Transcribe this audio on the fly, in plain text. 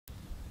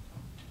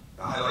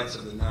The highlights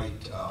of the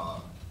night,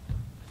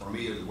 for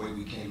me, are the way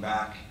we came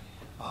back.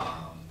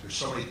 There's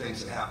so many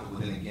things that happen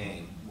within a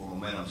game where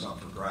momentum's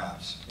up for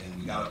grabs. And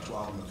we got up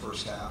 12 in the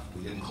first half.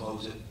 We didn't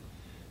close it.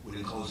 We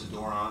didn't close the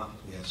door on it.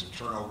 We had some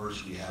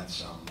turnovers. We had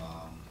some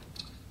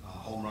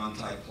home run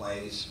type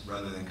plays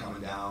rather than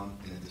coming down.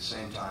 And at the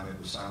same time, it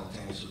was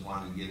simultaneously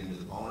wanting to get into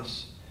the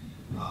bonus.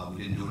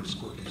 We didn't do it as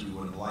quick as we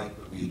would have liked,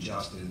 but we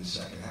adjusted in the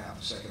second half.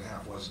 The second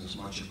half wasn't as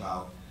much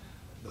about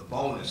the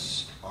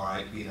bonus, all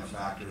right, being a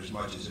factor as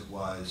much as it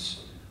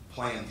was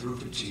playing through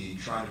fatigue,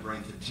 trying to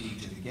bring fatigue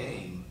to the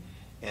game,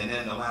 and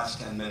then the last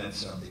 10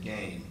 minutes of the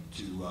game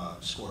to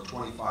score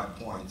 25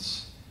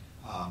 points.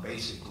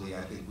 Basically,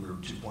 I think we were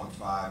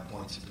 2.5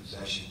 points of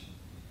possession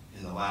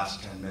in the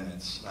last 10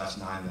 minutes, last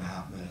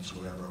 9.5 minutes,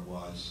 whatever it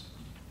was.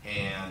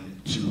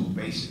 And to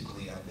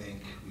basically, I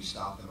think we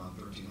stopped them on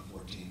 13 or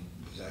 14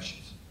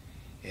 possessions.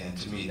 And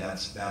to me,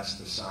 that's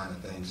the sign of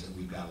things that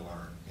we've got to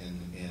learn.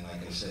 And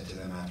like I said to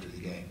them after the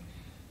game,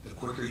 the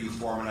quicker you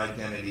form an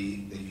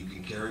identity that you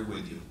can carry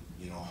with you,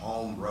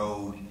 home,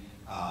 road,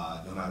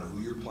 no matter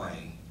who you're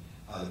playing,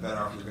 the better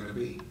off you're going to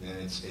be. And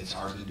it's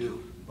hard to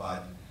do.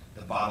 But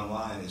the bottom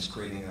line is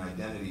creating an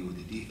identity with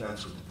the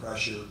defense, with the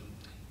pressure,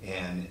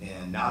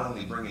 and not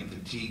only bringing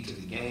fatigue to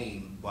the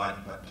game,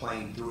 but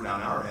playing through it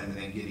on our end and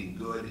then getting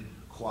good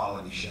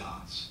quality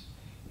shots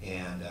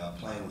and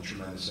playing with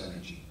tremendous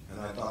energy. And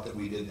I thought that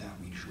we did that.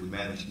 We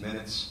managed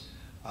minutes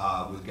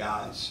with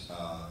guys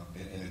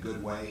in a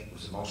good way. It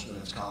was the most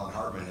minutes Colin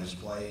Hartman has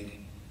played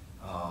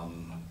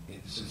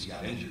since he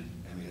got injured.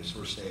 I mean, his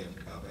first day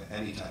of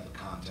any type of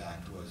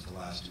contact was the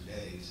last 2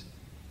 days.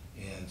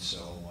 And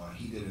so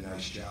he did a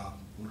nice job.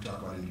 We'll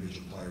talk about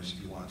individual players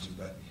if you want to.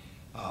 But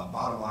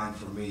bottom line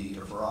for me,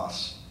 or for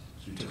us,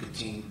 is we took a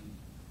team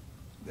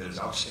that is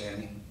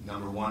outstanding,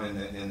 number one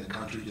in the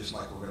country, just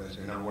like we're going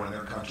to, number one in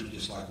their country,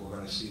 just like we're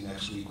going to see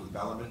next week with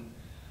Bellarmine.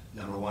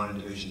 Number one in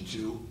Division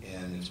II,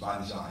 and it's by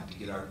design to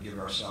give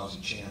ourselves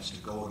a chance to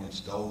go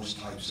against those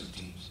types of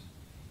teams.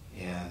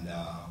 And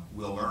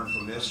we'll learn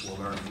from this, we'll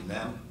learn from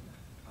them.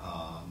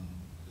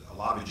 A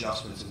lot of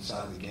adjustments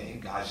inside of the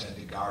game. Guys had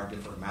to guard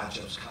different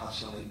matchups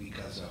constantly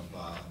because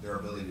of their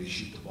ability to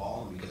shoot the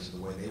ball and because of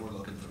the way they were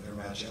looking for their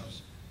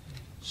matchups.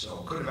 So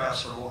couldn't have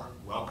asked for more.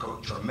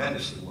 Well-coached,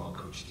 tremendously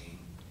well-coached team,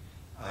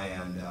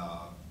 and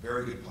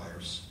very good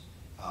players.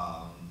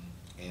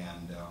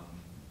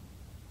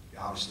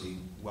 Obviously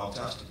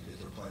well-tested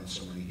because they're playing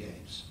so many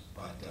games.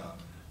 But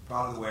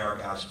proud of the way our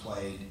guys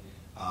played,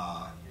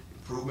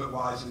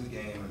 improvement-wise in the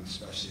game, and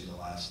especially the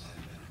last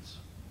 10 minutes.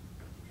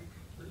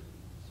 It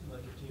seemed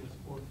like your team is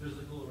more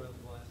physical around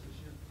the glass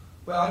this year?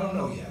 Well, I don't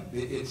know yet.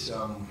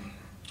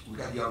 We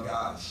got young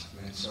guys,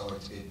 and so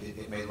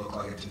it may look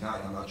like it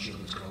tonight. I'm not sure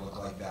if it's going to look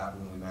like that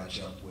when we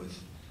match up with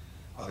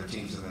other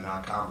teams in the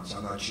non-conference.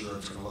 I'm not sure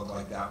it's going to look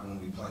like that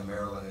when we play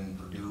Maryland and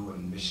Purdue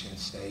and Michigan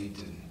State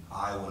and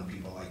Iowa and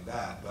people like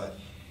that. But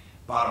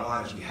bottom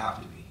line is we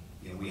have to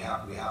be. We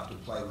have to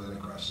play with an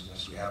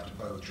aggressiveness. We have to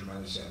play with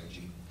tremendous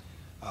energy.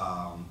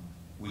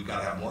 We've got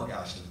to have more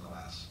guys to the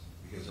glass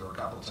because there were a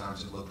couple of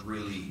times it looked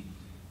really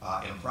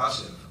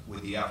impressive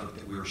with the effort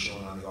that we were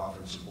showing on the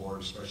offensive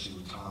board, especially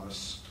with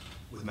Thomas,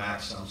 with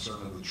Max,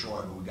 certainly with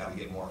Troy, but we've got to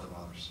get more from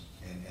others.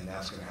 And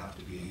that's going to have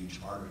to be a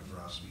huge part of it for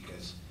us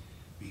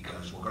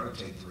because we're going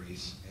to take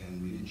threes,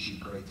 and we didn't shoot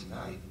great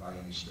tonight by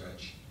any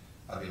stretch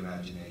of the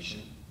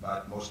imagination,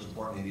 but most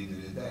importantly,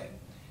 neither did they.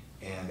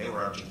 And they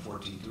were averaging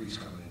 14 threes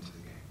coming into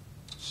the game.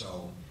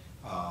 So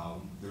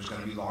there's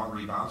going to be long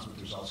rebounds, but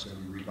there's also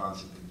going to be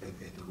rebounds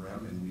at the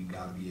rim, and we've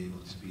got to be able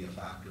to be a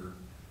factor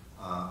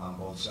on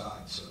both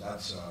sides. So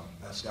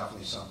that's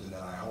definitely something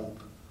that I hope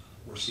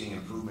we're seeing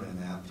improvement in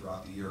that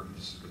throughout the year, but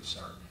this is a good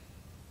start.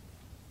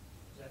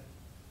 You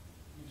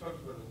talked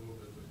about it a little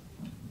bit,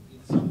 but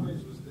in some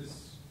ways was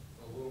this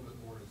a little bit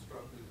more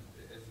instructive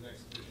as an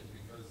exhibition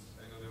because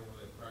I know they don't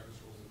really have practice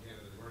rules in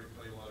Canada. They've already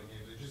played a lot of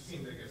games. It just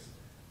seemed, I guess,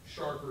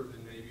 sharper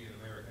than maybe an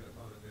American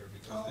opponent there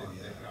because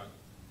they've got.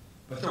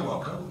 But they're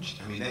well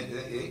coached. I mean,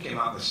 they came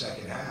out in the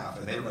second half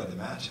and they read the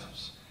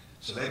matchups.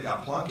 So they've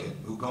got Plunkett,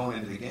 who going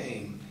into the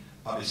game,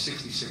 of his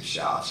 66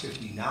 shots,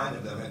 59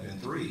 of them had been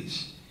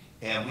threes.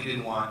 And we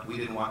didn't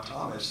want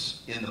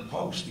Thomas in the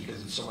post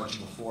because it's so much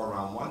of a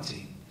 4-round-1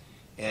 team.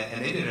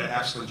 And they did an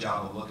excellent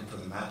job of looking for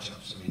the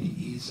matchups. I mean,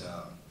 he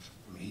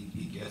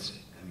gets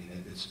it. I mean,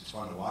 it's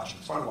fun to watch.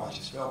 It's fun to watch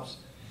his films.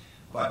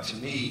 But to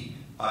me,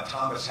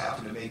 Thomas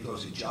having to make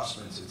those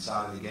adjustments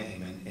inside of the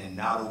game and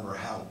not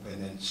overhelp,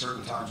 and then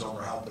certain times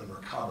overhelp and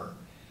recover,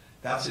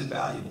 that's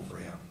invaluable for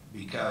him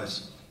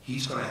because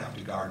he's going to have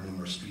to guard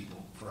numerous people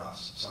for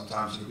us.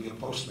 Sometimes it'll be a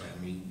postman.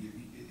 I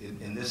mean,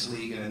 in this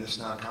league and in this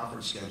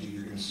non-conference schedule,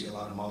 you're going to see a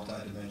lot of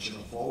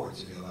multi-dimensional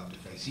forwards that he'll have to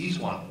face. He's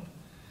one of them.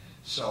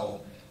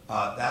 So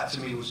that to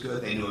me was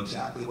good. They knew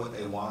exactly what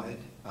they wanted.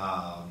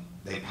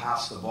 They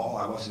passed the ball.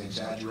 I wasn't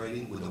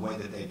exaggerating with the way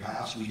that they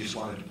passed. We just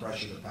wanted to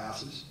pressure the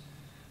passes.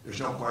 There's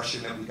no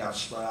question that we got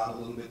spread out a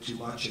little bit too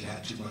much and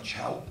had too much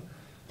help,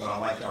 but I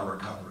liked our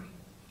recovery.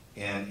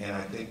 And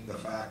I think the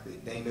fact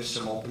that they missed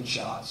some open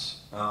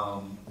shots,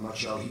 I'm not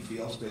sure how he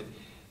feels, but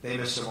They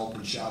missed some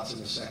open shots in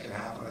the second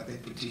half, and I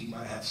think fatigue might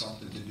have had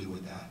something to do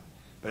with that.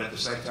 But at the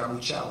same time,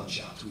 we challenged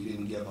shots. We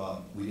didn't give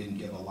a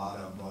lot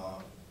of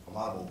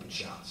open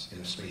shots in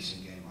a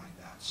spacing game like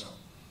that. So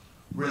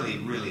really,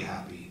 really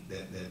happy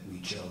that we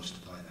chose to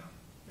play them.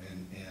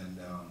 And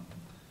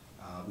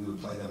we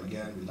would play them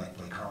again. We'd like to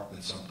play Carleton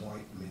at some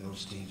point. I mean,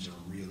 those teams are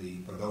really,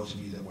 for those of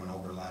you that went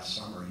over last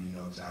summer, you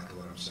know exactly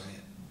what I'm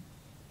saying.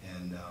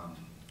 And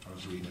I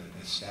was reading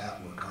a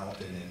stat where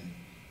Carleton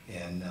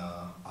and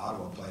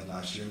Ottawa played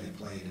last year, and they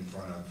played in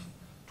front of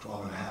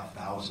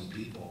 12,500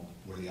 people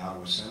where the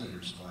Ottawa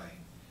Senators play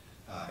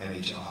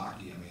NHL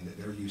hockey. I mean,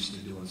 they're used to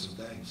doing some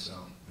things, so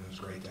it was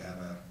great to have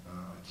a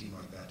team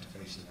like that to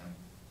face tonight.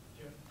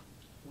 Jeff?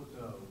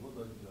 What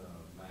led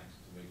Max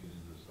to make it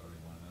into the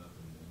starting lineup,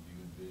 and do you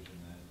envision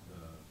that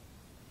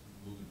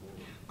moving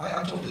forward?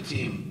 I told the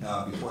team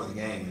before the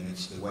game, and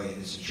it's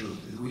the truth.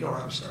 We don't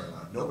have a starting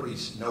lineup.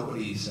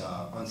 Nobody's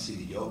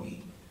unseated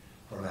Yogi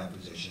from that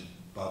position,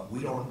 but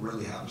we don't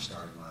really have a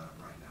starting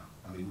lineup right now.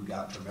 I mean, we've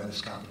got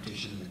tremendous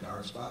competition in the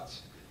guard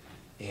spots,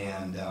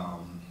 and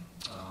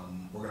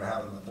we're going to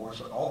have it in the forwards,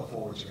 but all the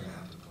forwards are going to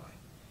have to play.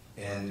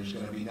 And there's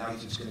going to be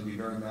nights it's going to be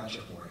very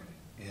matchup oriented.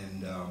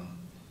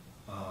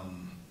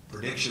 And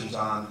predictions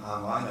on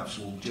lineups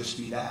will just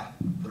be that,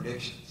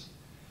 predictions.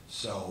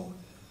 So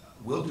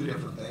we'll do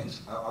different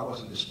things. I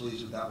wasn't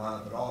displeased with that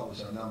lineup at all. It was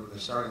the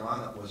starting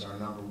lineup was our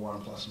number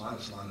one plus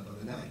minus lineup of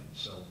the night.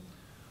 So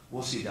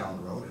we'll see down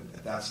the road.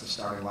 If that's the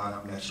starting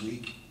lineup next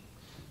week,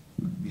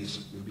 it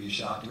would be a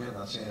shock to me. I'm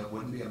not saying it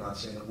wouldn't be. I'm not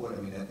saying it would.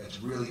 I mean,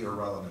 it's really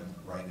irrelevant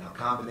right now.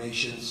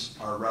 Combinations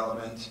are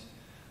relevant.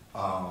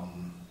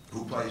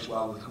 Who plays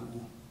well with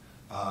who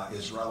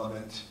is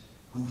relevant.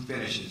 Who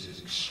finishes is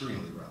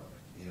extremely relevant.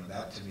 You know,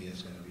 that to me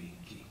is going to be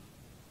key.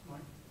 Mike,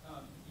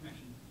 you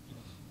mentioned,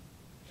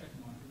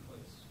 checking on who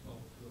plays well.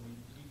 Do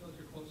you feel like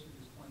you're closer to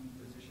just playing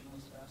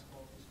positionless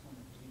basketball at this point,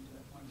 or getting to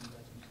that point, or you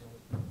guys can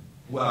still?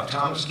 Well, if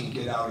Thomas can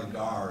get out and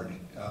guard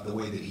the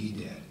way that he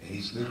did, and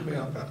there's going to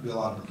have to be a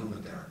lot of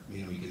improvement there,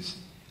 you know, because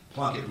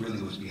Plunkett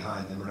really was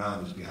behind, number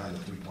 9 was behind the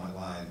three-point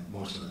line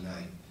most of the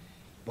night.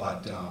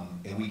 But,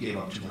 and we gave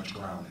up too much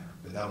ground there,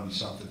 but that'll be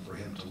something for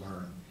him to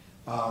learn.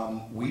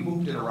 We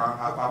moved it around.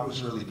 I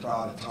was really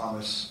proud of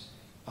Thomas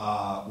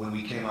when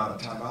we came out of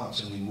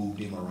timeouts and we moved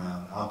him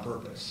around on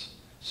purpose.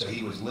 So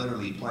he was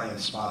literally playing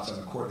spots on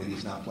the court that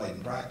he's not played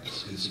in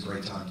practice, because it's a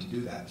great time to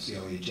do that, see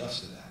how he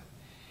adjusts to that.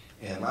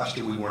 And last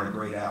year we weren't a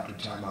great after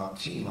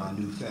timeout team on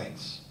new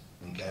things,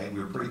 okay? We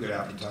were a pretty good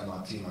after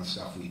timeout team on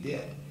stuff we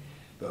did,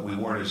 but we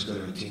weren't as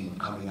good of a team of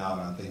coming out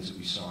on things that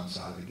we saw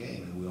inside of the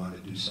game, and we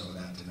wanted to do some of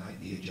that tonight.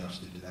 He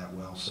adjusted to that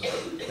well. So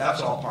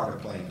that's all part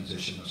of playing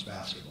positionless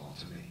basketball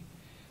to me.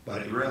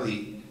 But it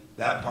really,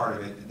 that part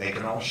of it, they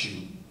can all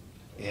shoot,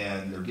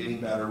 and they're getting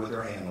better with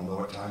their handle,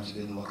 though at times it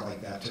didn't look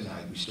like that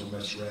tonight. We still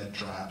misread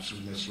traps. We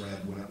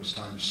misread when it was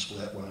time to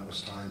split, when it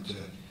was time to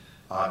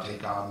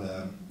take on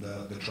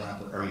the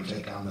trap,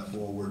 take on the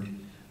forward.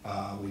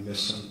 We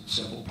missed some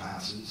simple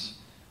passes,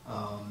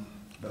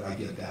 but I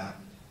get that.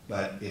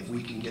 But if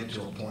we can get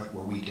to a point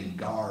where we can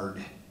guard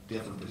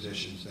different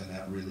positions, then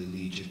that really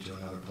leads you to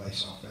another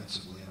place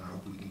offensively, and I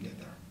hope we can get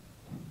there.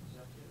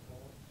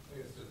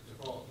 I guess to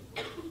follow up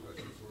the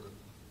question, sort of,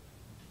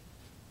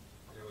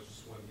 you know, it's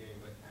just one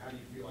game, but how do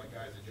you feel like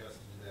guys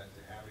adjusted to that,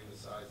 to having the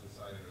size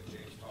inside? I know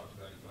James talked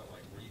about, he felt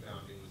like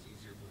rebounding was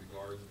easier for the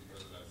guards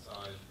because of that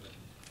size, but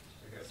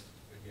I guess,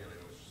 again, I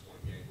know it's just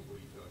one game, but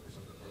what do you feel like are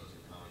some of the pros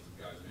and cons of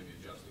guys maybe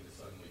adjusting to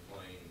suddenly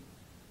playing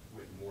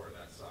with more of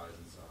that size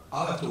and size?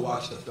 I'll have to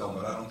watch the film,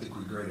 but I don't think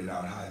we graded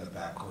out high in the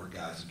backcourt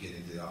guys to get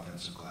into the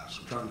offensive class.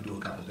 We're trying to do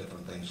a couple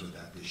different things with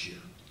that this year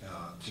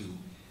to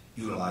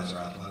utilize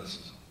our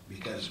athleticism.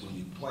 Because when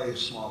you play a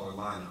smaller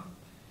lineup,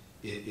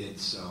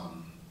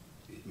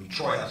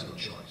 Troy has no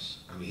choice.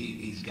 I mean,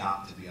 he's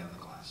got to be on the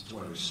glass. It's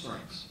one of his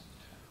strengths.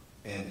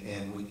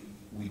 And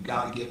we've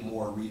got to get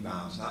more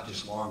rebounds, not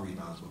just long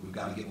rebounds, but we've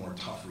got to get more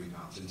tough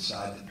rebounds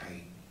inside the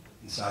paint,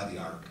 inside the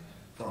arc,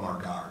 from our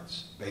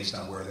guards, based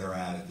on where they're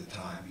at the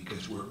time.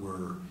 Because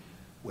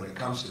when it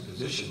comes to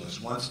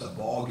positionless, once the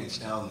ball gets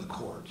down the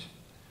court,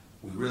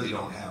 we really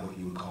don't have what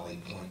you would call a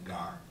point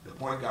guard. The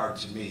point guard,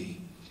 to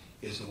me,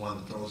 is the one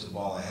that throws the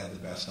ball ahead the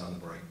best on the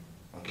break,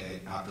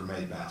 okay, after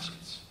made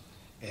baskets.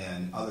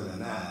 And other than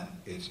that,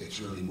 it's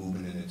really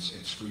moving and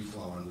it's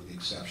free-flowing, with the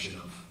exception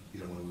of,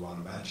 you know, when we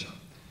want to match them.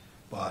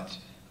 But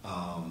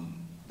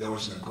there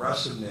was an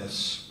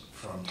aggressiveness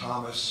from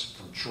Thomas,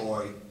 from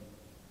Troy,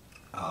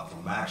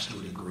 from Max to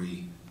a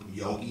degree, from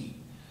Yogi,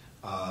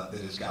 that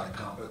has got to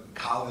come.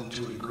 Colin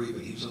to a degree,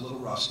 but he was a little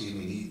rusty. I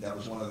mean, that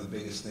was one of the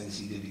biggest things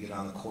he did to get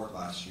on the court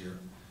last year,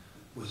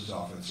 was his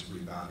offensive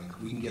rebounding.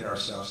 We can get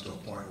ourselves to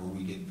a point where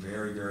we get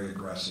very, very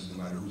aggressive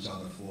no matter who's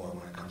on the floor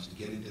when it comes to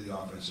getting to the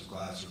offensive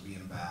glass or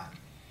being back.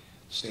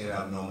 Staying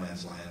out of no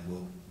man's land,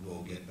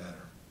 we'll get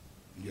better.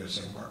 You got a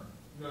second part?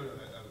 No, that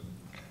was...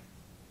 Okay.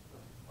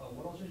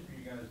 What all changed for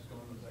you guys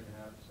going in the second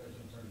half, especially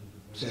in terms of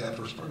the... Say that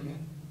first part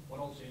again? What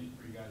all changed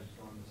for you guys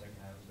going in the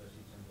second half,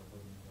 especially in terms of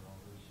living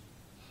turnovers?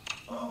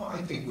 Oh,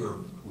 I think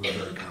we're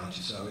very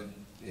conscious of it,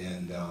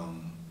 and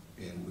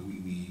And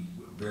we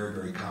were very,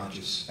 very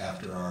conscious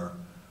after our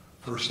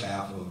first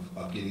half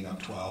of getting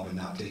up 12 and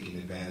not taking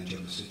advantage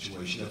of the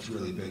situation. That's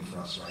really big for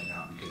us right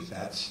now because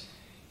that's,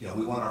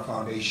 we want our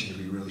foundation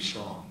to be really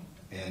strong.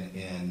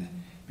 And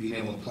being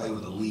able to play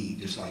with a lead,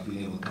 just like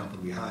being able to come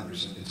from behind,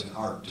 it's an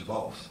art to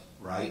both,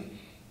 right?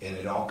 And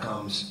it all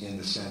comes in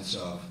the sense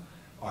of,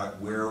 all right,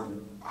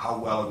 how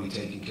well are we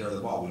taking care of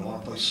the ball? We don't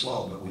want to play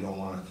slow, but we don't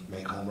want to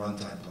make home run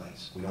type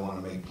plays. We don't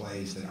want to make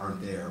plays that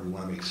aren't there. We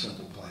want to make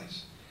simple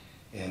plays.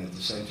 And at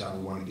the same time,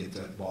 we want to get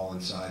that ball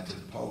inside to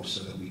the post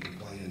so that we can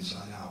play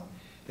inside out.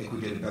 I think we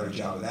did a better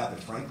job of that,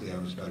 but frankly,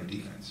 it was better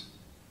defense.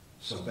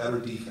 So better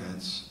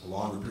defense,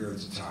 longer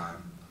periods of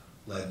time,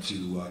 led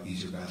to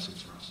easier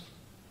baskets for us.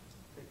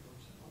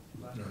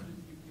 Last Right.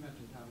 you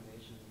mentioned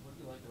combination. What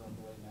do you like about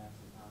the way Max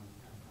and Tom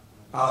kind of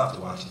complement? I'll have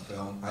to watch the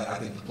film. I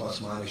think the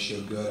plus minus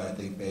showed good. I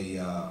think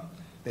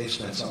they've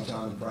spent some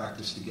time in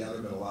practice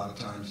together, but a lot of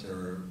times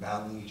they're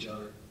battling each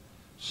other.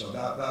 So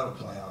that'll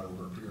play out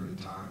over a period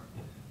of time.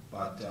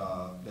 But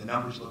the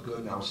numbers look good,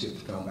 and I will see if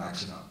the film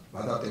backs it up.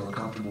 I thought they were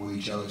comfortable with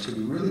each other. It's going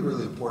to be really,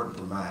 really important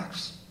for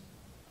Max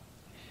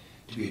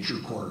to be a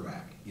true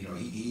quarterback.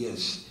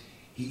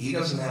 He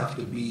doesn't have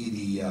to be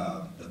the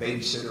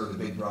babysitter or the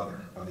big brother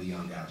of the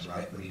young guys,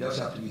 right? But he does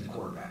have to be the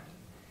quarterback.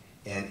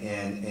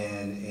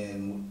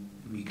 And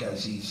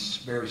because he's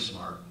very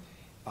smart,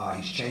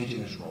 he's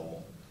changing his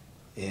role,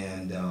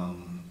 and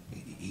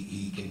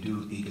he can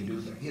do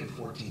things. He had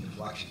 14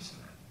 deflections tonight.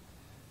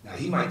 Now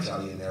he might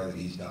tell you in there that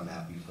he's done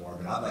that before,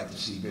 but I'd like to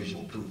see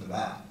visual proof of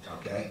that.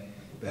 Okay,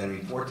 but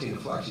 14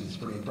 deflections is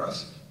pretty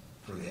impressive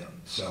for him.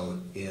 So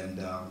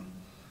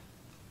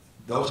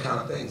those kind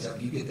of things,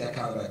 if you get that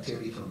kind of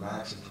activity from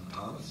Max and from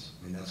Thomas,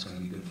 that's going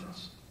to be good for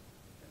us.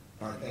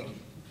 All right, thank you.